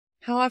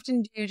how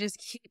often do you just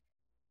keep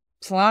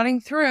plodding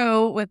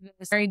through with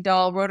this very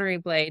dull rotary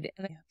blade?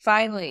 And then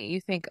finally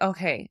you think,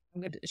 okay,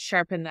 I'm going to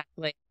sharpen that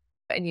blade.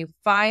 And you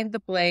find the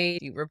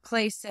blade, you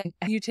replace it,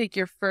 and you take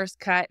your first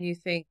cut and you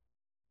think,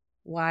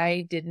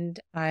 why didn't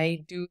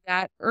I do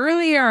that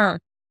earlier?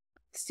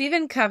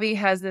 Stephen Covey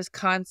has this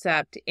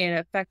concept in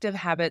Effective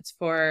Habits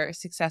for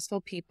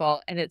Successful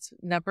People, and it's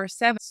number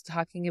 7, it's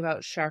talking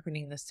about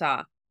sharpening the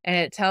saw. And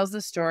it tells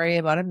the story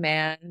about a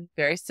man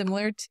very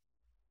similar to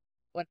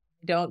what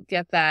I don't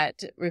get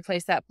that,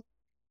 replace that.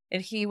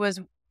 And he was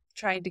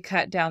trying to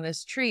cut down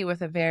this tree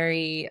with a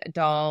very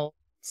dull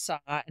saw,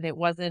 and it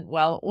wasn't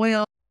well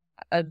oiled.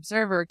 An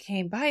observer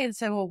came by and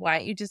said, well, why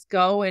don't you just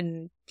go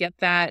and get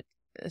that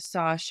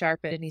saw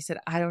sharpened? And he said,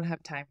 I don't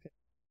have time for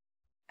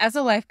that. As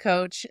a life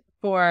coach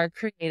for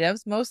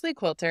creatives, mostly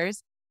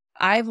quilters,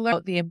 I've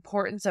learned the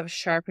importance of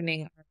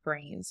sharpening our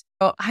brains.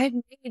 So I've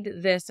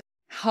made this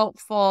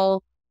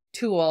helpful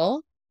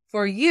tool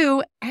for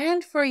you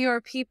and for your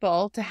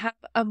people to have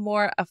a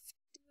more effective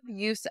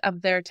use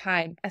of their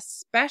time,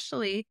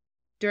 especially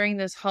during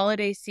this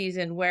holiday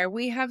season where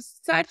we have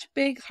such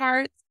big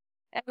hearts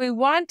and we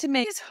want to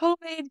make these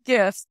homemade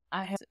gifts.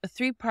 I have a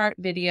 3-part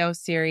video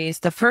series.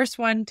 The first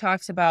one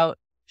talks about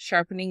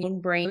sharpening your own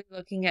brain,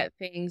 looking at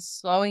things,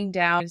 slowing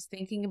down,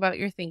 thinking about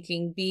your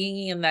thinking,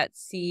 being in that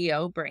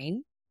CEO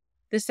brain.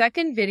 The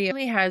second video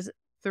has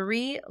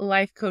 3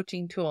 life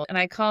coaching tools, and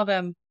I call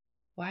them,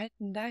 why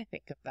didn't I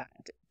think of that?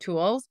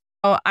 Tools.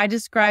 So I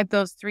describe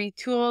those 3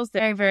 tools.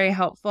 They're very, very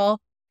helpful.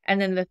 And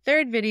then the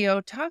third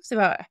video talks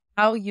about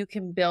how you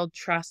can build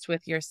trust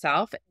with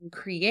yourself and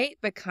create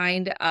the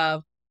kind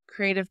of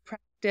creative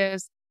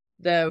practice,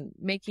 the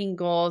making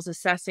goals,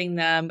 assessing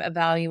them,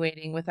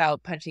 evaluating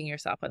without punching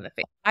yourself in the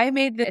face. I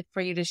made this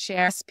for you to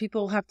share.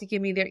 People will have to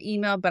give me their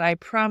email, but I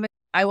promise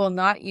I will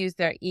not use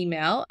their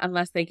email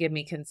unless they give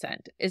me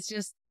consent. This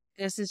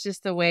is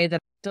just the way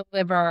that I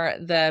deliver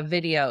the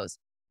videos.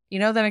 You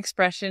know that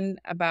expression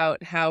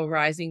about how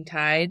rising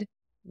tide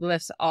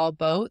lifts all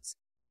boats?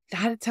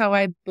 That's how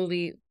I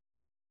believe.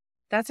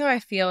 That's how I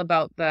feel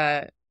about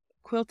the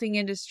quilting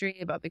industry,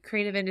 about the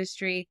creative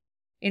industry.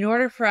 In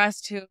order for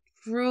us to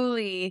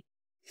truly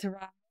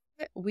thrive,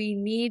 we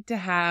need to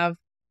have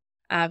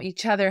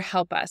each other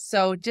help us.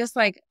 So just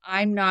like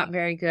I'm not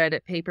very good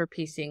at paper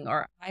piecing,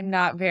 or I'm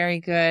not very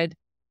good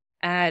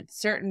at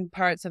certain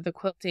parts of the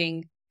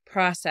quilting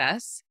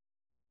process,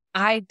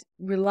 I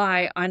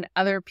rely on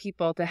other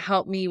people to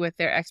help me with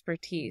their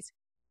expertise.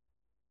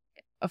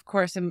 Of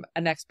course, I'm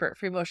an expert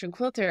free motion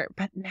quilter,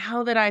 but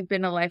now that I've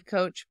been a life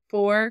coach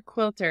for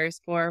quilters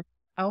for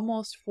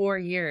almost 4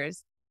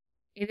 years,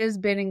 it has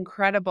been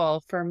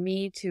incredible for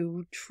me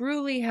to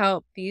truly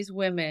help these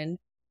women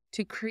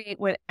to create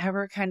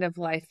whatever kind of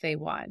life they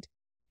want.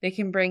 They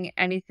can bring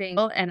anything,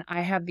 and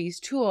I have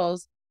these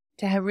tools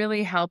to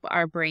really help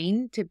our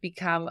brain to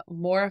become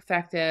more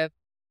effective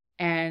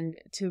and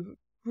to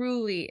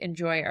truly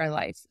enjoy our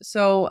life.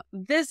 So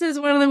this is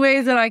one of the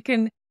ways that I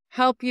can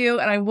help you,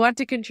 and I want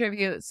to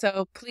contribute.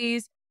 So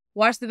please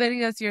watch the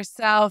videos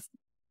yourself.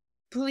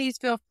 Please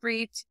feel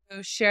free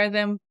to share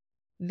them.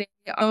 They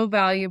are so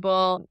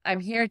valuable. I'm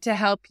here to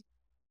help you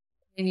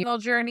in your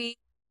journey,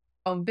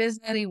 own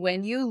business.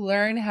 When you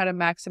learn how to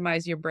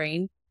maximize your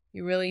brain,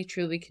 you really,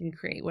 truly can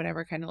create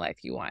whatever kind of life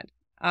you want.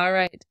 All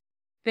right.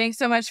 Thanks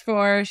so much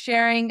for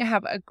sharing.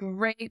 Have a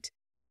great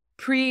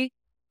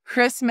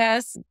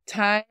pre-Christmas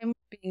time,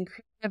 being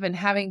creative and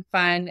having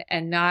fun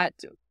and not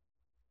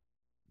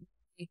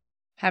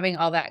having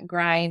all that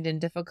grind and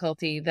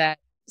difficulty that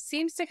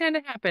seems to kind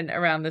of happen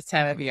around this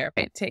time of year.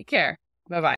 Take care. Bye-bye.